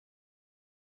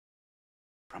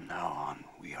From now on,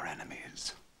 we are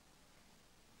enemies.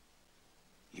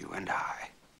 You and I.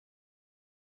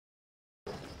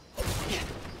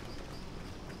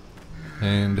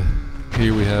 And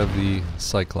here we have the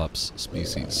Cyclops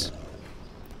species.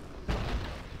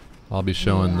 I'll be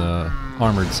showing the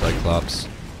armored Cyclops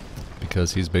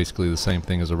because he's basically the same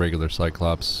thing as a regular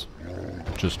Cyclops,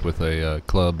 just with a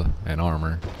club and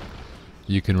armor.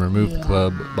 You can remove the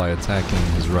club by attacking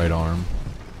his right arm.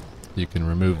 You can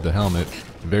remove the helmet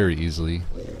very easily,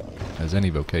 as any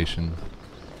vocation.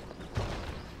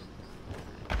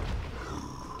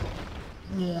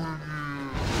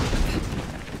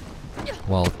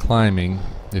 While climbing,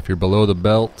 if you're below the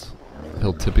belt,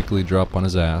 he'll typically drop on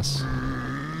his ass.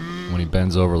 When he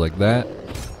bends over like that,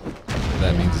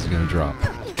 that means he's going to drop.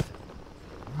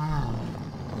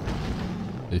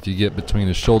 If you get between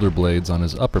his shoulder blades on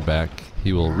his upper back,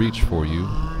 he will reach for you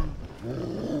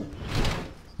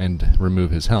and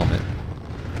remove his helmet.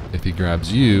 If he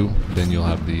grabs you, then you'll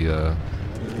have the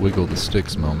wiggle the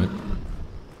sticks moment.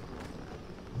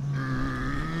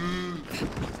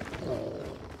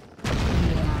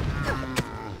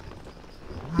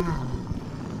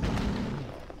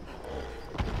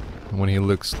 When he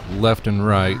looks left and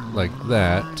right like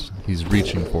that, he's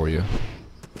reaching for you.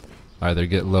 Either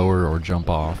get lower or jump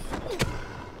off.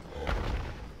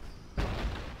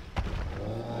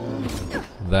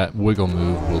 That wiggle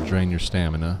move will drain your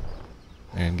stamina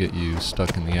and get you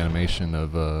stuck in the animation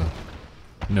of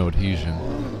no adhesion.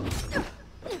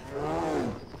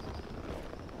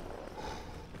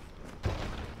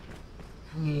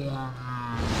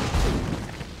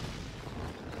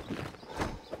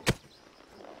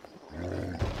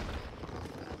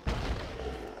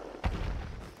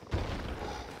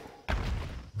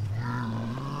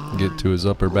 Get to his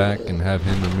upper back and have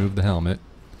him remove the helmet.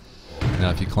 Now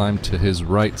if you climb to his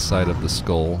right side of the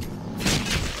skull,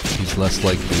 he's less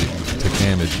likely to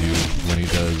damage you when he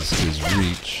does his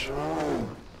reach.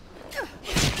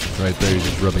 Right there he's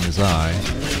just rubbing his eye,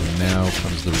 and now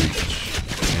comes the reach,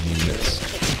 and he missed.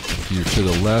 If you're to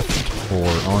the left or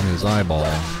on his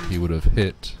eyeball, he would have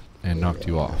hit and knocked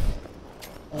you off.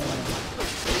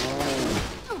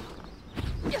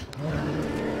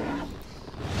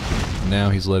 Now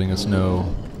he's letting us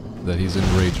know that he's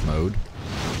in rage mode,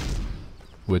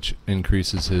 which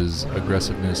increases his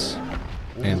aggressiveness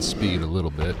and speed a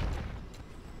little bit.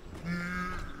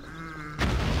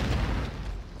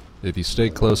 If you stay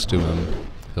close to him,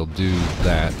 he'll do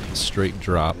that straight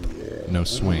drop, no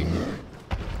swing.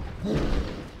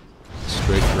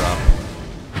 Straight drop.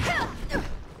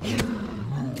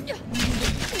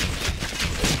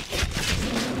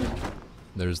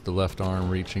 There's the left arm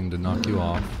reaching to knock you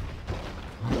off.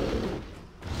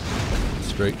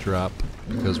 Straight drop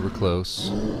because we're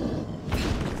close.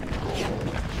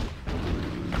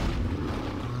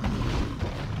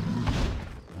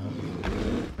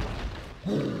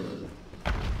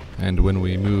 And when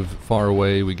we move far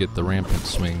away, we get the rampant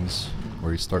swings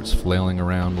where he starts flailing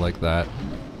around like that.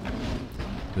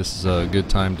 This is a good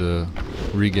time to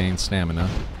regain stamina.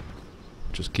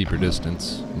 Just keep your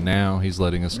distance. Now he's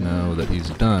letting us know that he's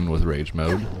done with rage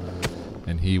mode,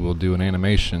 and he will do an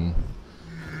animation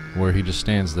where he just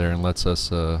stands there and lets us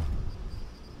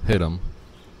hit him.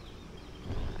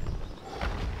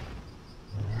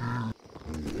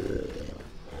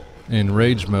 In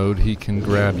rage mode, he can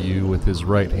grab you with his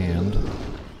right hand.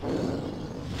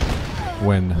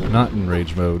 When not in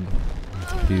rage mode,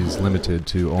 he's limited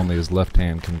to only his left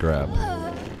hand can grab.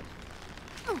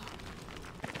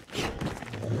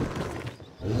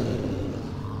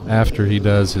 After he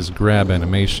does his grab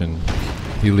animation,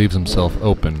 he leaves himself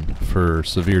open for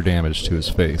severe damage to his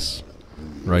face.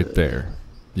 Right there.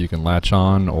 You can latch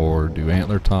on or do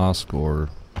antler Tusk or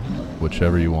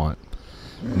whichever you want.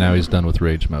 Now he's done with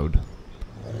rage mode.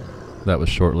 That was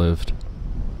short-lived.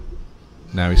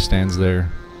 Now he stands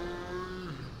there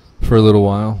for a little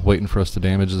while, waiting for us to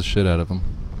damage the shit out of him.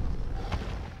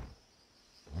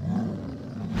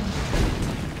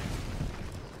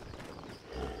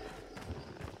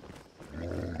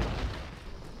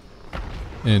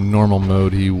 In normal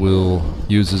mode, he will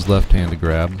use his left hand to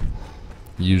grab,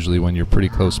 usually when you're pretty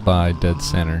close by, dead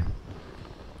center.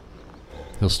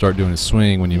 He'll start doing his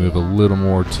swing when you move a little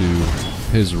more to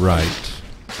his right.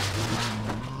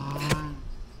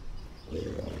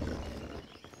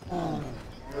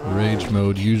 Rage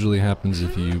mode usually happens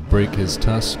if you break his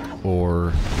tusk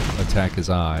or attack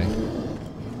his eye.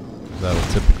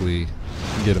 That'll typically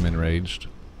get him enraged.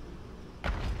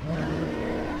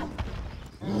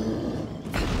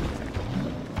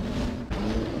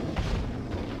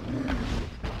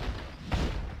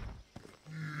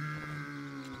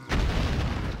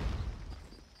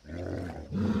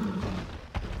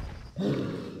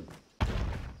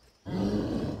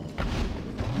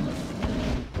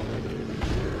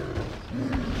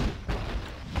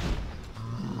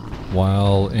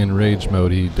 While in rage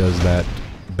mode, he does that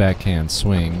backhand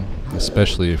swing,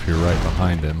 especially if you're right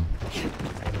behind him.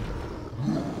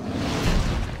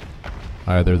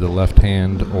 Either the left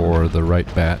hand or the right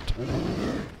bat.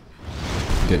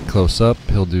 Get close up,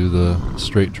 he'll do the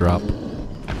straight drop.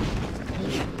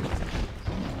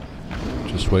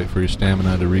 Just wait for your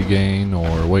stamina to regain,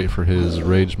 or wait for his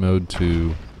rage mode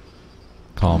to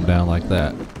calm down like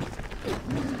that.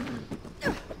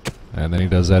 And then he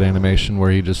does that animation where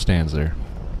he just stands there.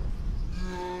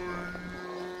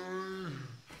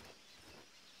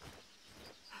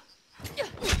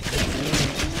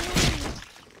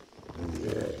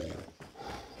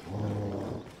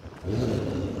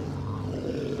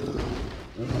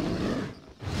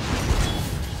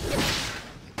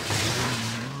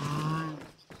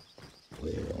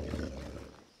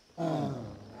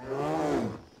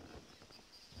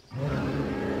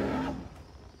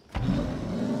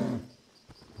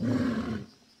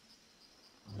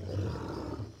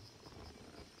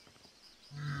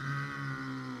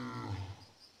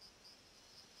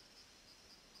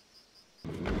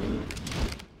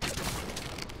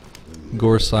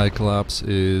 Gore Cyclops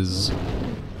is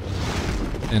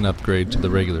an upgrade to the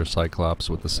regular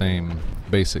Cyclops with the same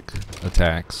basic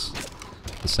attacks,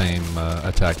 the same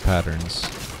attack patterns,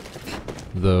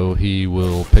 though he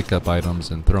will pick up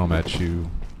items and throw them at you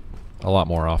a lot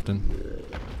more often.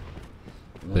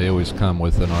 They always come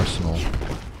with an arsenal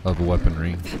of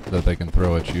weaponry that they can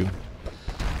throw at you.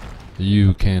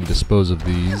 You can dispose of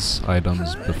these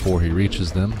items before he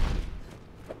reaches them.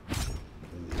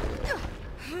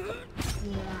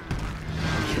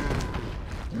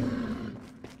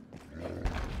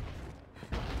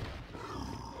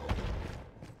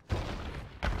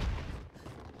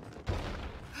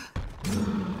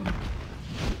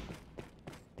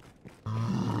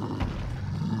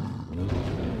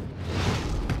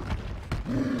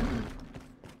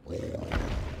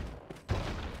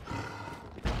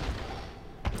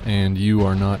 And you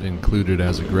are not included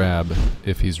as a grab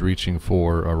if he's reaching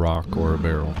for a rock or a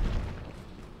barrel.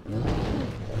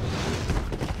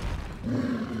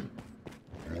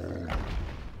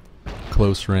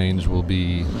 Close range will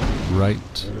be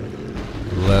right,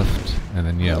 left, and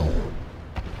then yell.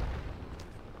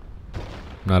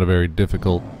 Not a very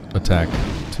difficult attack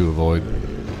to avoid.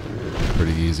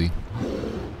 Pretty easy.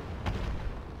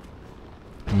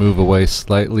 Move away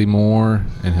slightly more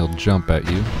and he'll jump at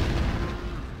you.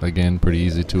 Again, pretty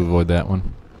easy to avoid that one.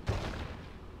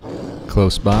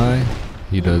 Close by,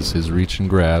 he does his reach and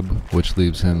grab, which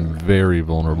leaves him very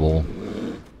vulnerable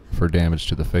for damage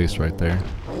to the face right there.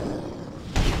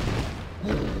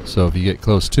 So if you get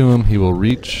close to him, he will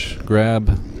reach,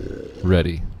 grab,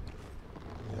 ready.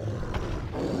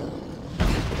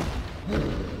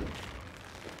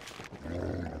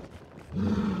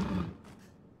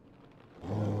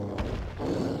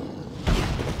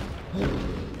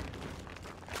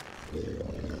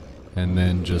 And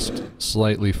then just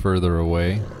slightly further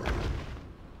away,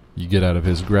 you get out of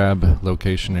his grab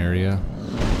location area,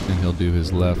 and he'll do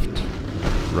his left,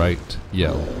 right,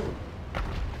 yell.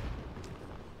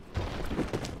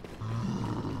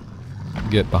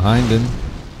 Get behind him,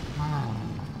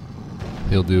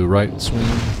 he'll do right swing,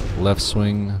 left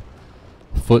swing,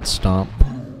 foot stomp,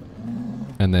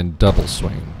 and then double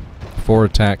swing. 4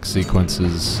 attack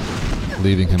sequences,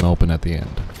 leaving him open at the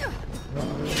end.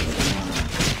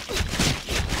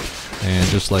 And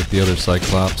just like the other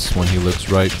Cyclops, when he looks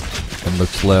right and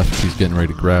looks left, he's getting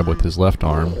ready to grab with his left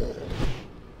arm.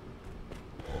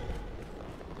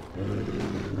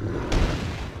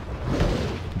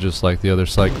 Just like the other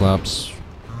Cyclops,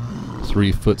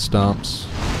 3 foot stomps.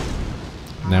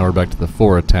 Now we're back to the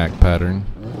 4 attack pattern.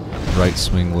 Right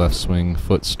swing, left swing,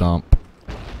 foot stomp,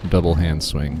 double hand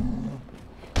swing,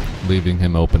 leaving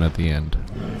him open at the end.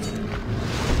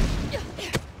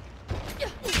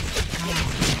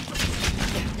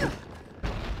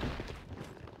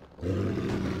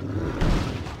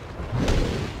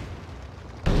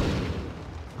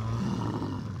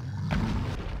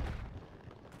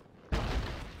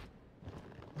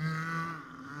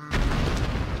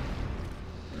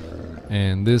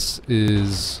 And this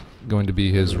is going to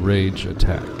be his rage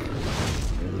attack.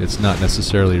 It's not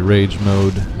necessarily rage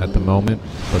mode at the moment,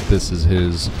 but this is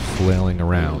his flailing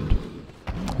around.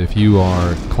 If you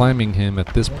are climbing him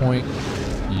at this point,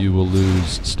 you will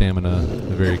lose stamina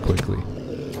very quickly.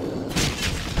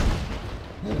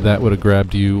 That would have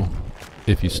grabbed you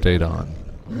if you stayed on.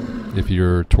 If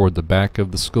you're toward the back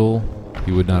of the skull,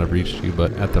 he would not have reached you,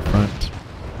 but at the front,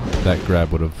 that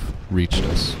grab would have reached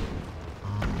us.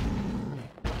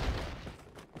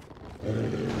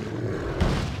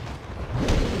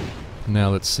 Now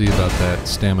let's see about that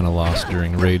stamina loss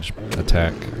during rage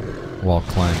attack while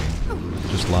climbing.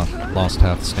 Just lost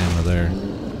half the stamina there.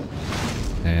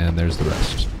 And there's the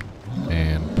rest.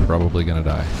 And probably gonna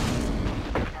die.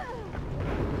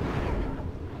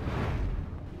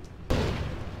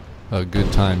 A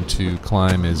good time to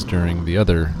climb is during the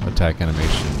other attack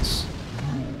animations.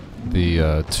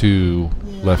 The two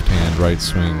left hand right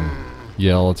swing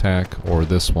yell attack, or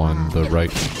this one, the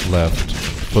right left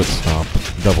foot stomp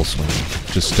double swing.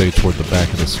 Just stay toward the back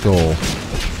of the skull,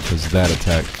 because that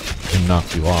attack can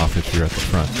knock you off if you're at the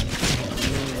front.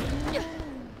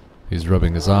 He's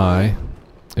rubbing his eye.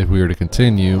 If we were to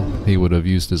continue, he would have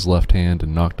used his left hand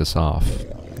and knocked us off,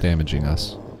 damaging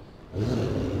us.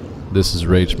 This is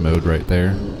rage mode right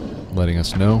there, letting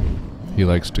us know he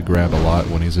likes to grab a lot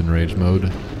when he's in rage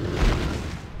mode,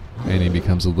 and he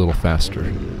becomes a little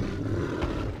faster.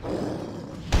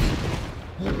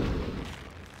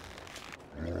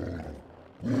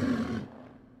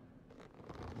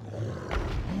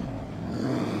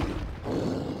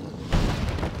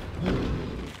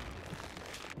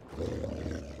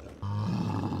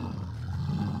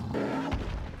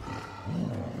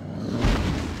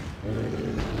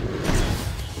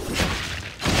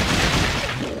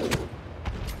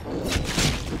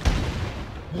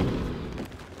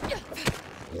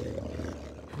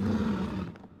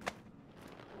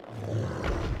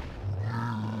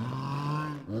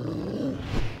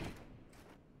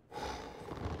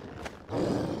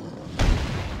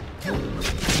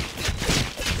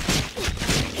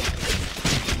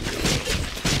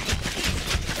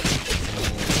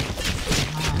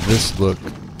 This look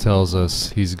tells us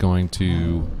he's going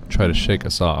to try to shake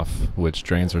us off, which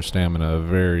drains our stamina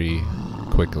very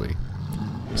quickly.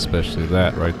 Especially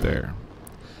that right there.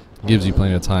 Gives you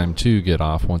plenty of time to get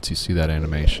off once you see that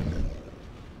animation.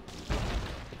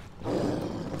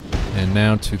 And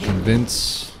now to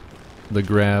convince the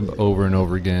grab over and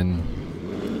over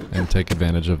again and take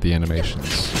advantage of the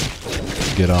animations.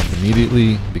 Get off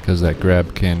immediately because that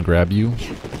grab can grab you.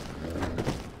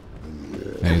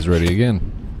 And he's ready again.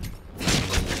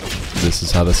 This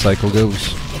is how the cycle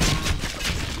goes.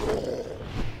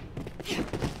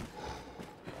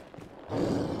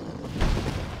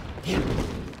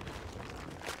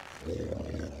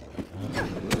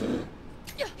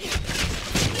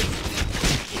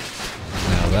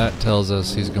 Now that tells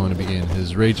us he's going to begin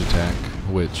his rage attack,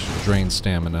 which drains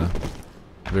stamina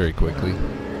very quickly,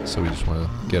 so we just want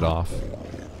to get off.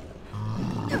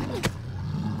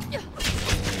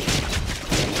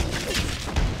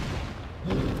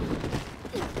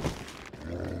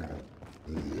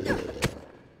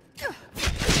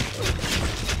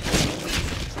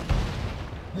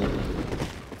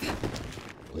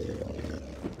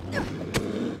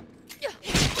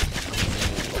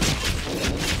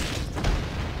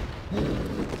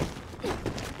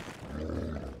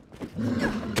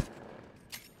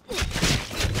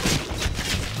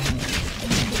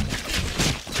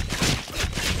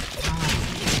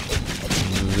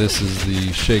 This is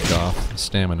the shake off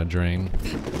stamina drain,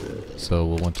 so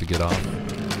we'll want to get off.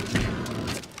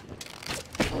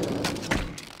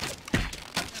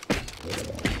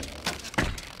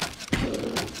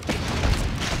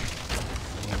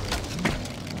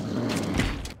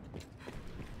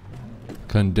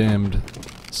 Condemned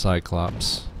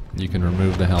Cyclops. You can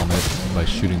remove the helmet by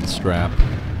shooting the strap,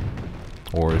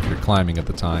 or if you're climbing at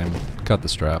the time, cut the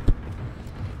strap.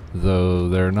 Though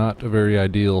they're not very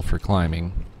ideal for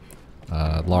climbing.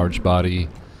 Large body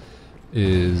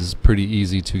is pretty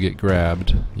easy to get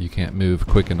grabbed. You can't move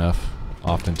quick enough.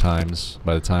 Oftentimes,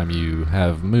 by the time you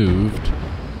have moved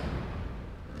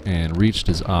and reached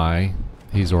his eye,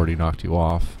 he's already knocked you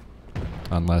off.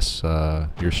 Unless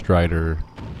you're Strider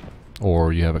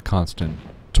or you have a constant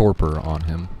torpor on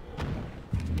him.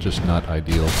 Just not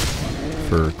ideal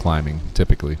for climbing,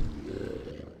 typically.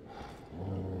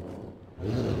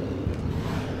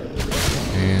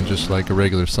 And just like a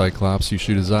regular Cyclops, you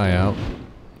shoot his eye out.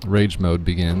 Rage mode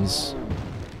begins.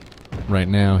 Right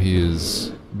now he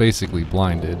is basically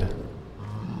blinded.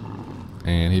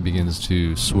 And he begins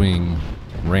to swing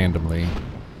randomly,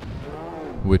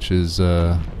 which is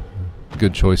a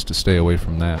good choice to stay away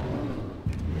from that.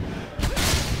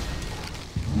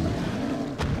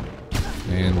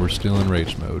 And we're still in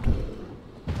rage mode,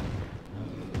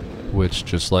 which,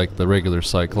 just like the regular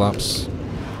Cyclops,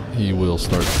 he will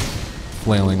start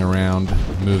flailing around,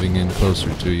 moving in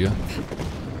closer to you.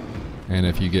 And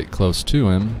if you get close to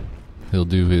him, he'll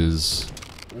do his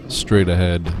straight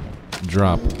ahead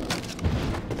drop.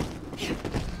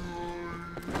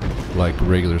 Like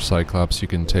regular Cyclops, you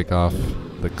can take off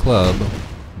the club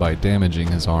by damaging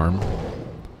his arm,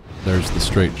 There's the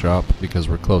straight drop because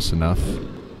we're close enough.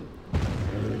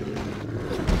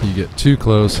 You get too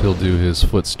close, he'll do his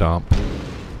foot stomp,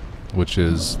 which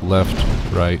is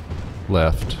left, right,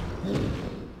 left.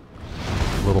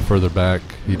 A little further back,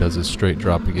 he does his straight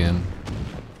drop again.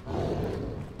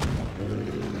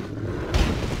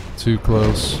 Too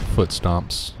close, foot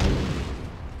stomps.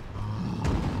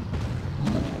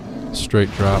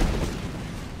 Straight drop.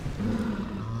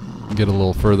 Get a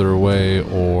little further away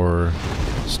or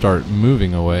start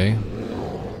moving away,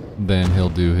 then he'll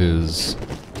do his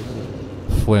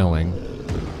flailing.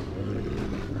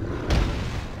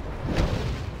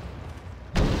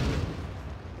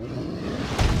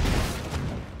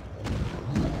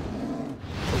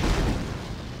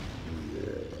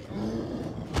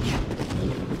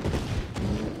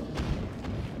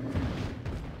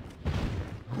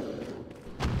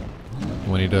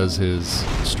 When he does his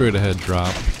straight ahead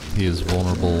drop, he is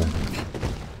vulnerable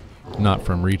not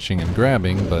from reaching and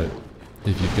grabbing, but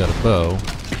if you've got a bow,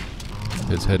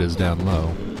 his head is down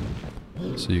low.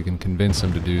 So you can convince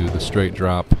him to do the straight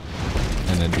drop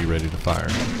and then be ready to fire.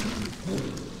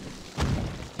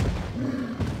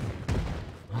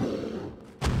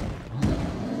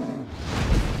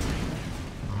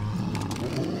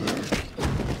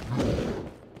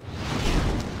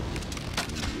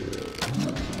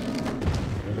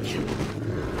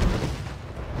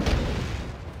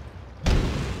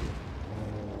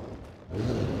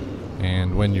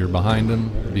 And when you're behind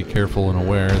him, be careful and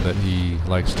aware that he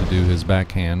likes to do his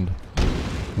backhand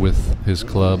with his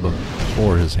club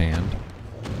or his hand.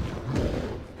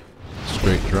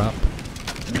 Straight drop.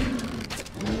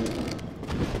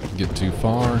 Get too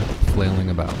far, flailing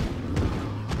about.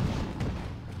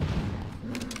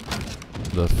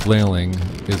 The flailing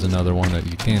is another one that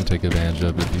you can take advantage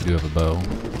of if you do have a bow.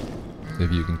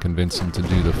 If you can convince him to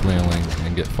do the flailing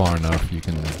and get far enough, you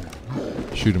can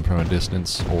shoot him from a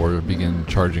distance or begin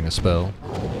charging a spell.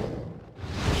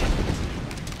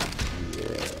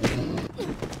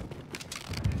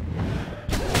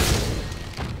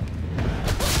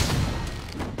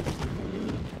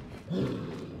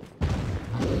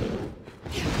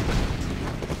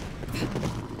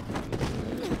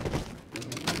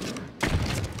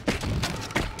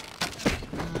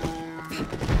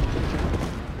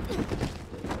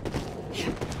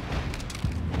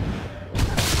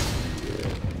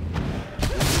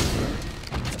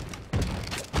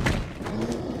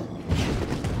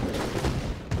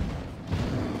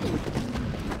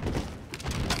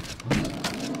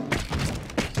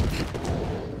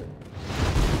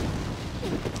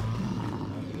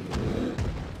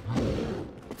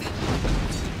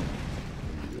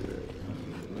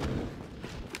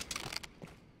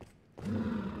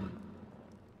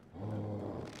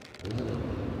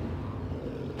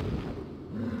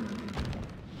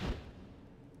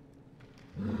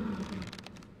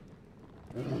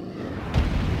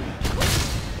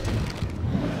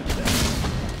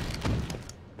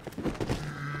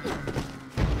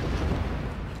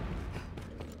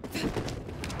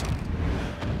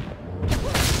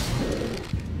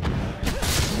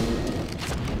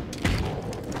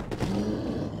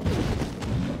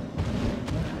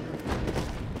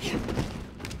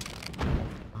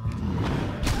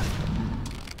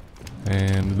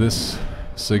 And this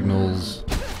signals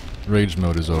rage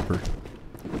mode is over.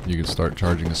 You can start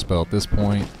charging a spell at this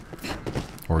point,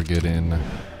 or get in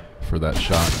for that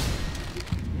shot.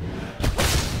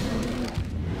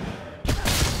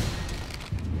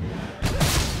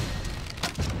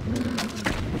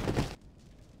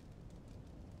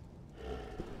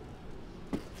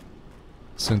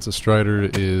 Since a strider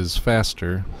is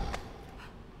faster,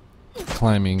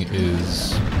 climbing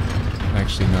is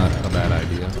actually not a bad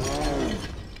idea.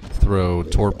 Throw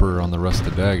torpor on the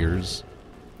rusted daggers,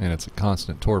 and it's a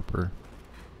constant torpor.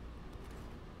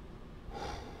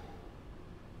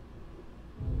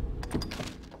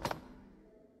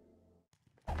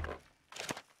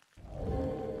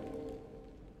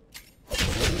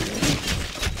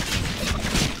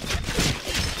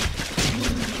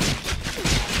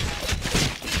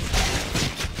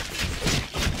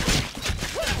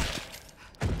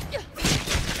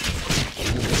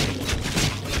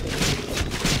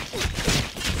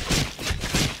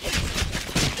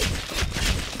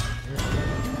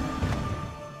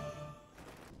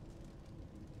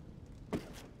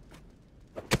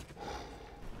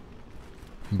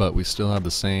 But we still have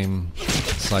the same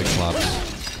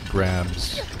Cyclops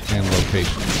grabs and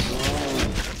locations.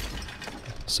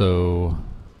 So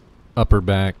upper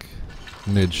back,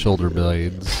 mid shoulder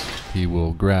blades, he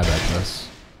will grab at us.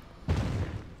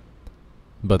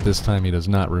 But this time he does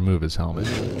not remove his helmet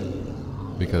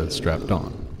because it's strapped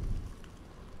on.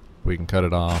 We can cut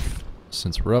it off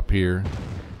since we're up here,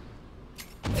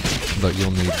 but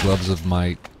you'll need Gloves of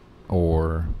Might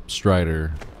or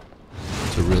Strider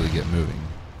to really get moving.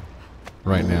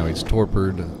 Right now he's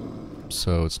torpid,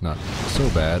 so it's not so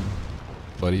bad,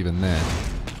 but even then.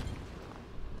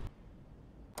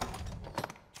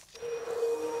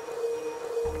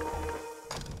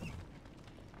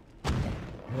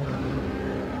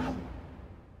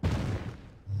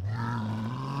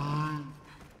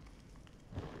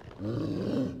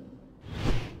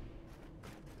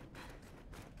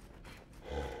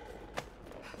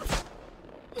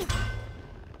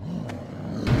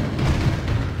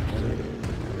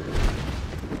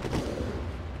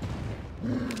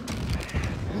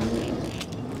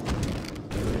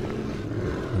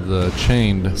 The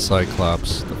chained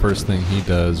Cyclops, the first thing he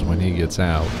does when he gets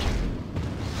out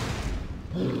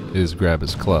is grab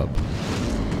his club.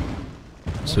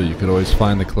 So you could always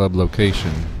find the club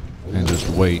location and just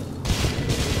wait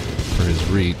for his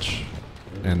reach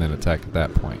and then attack at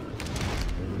that point.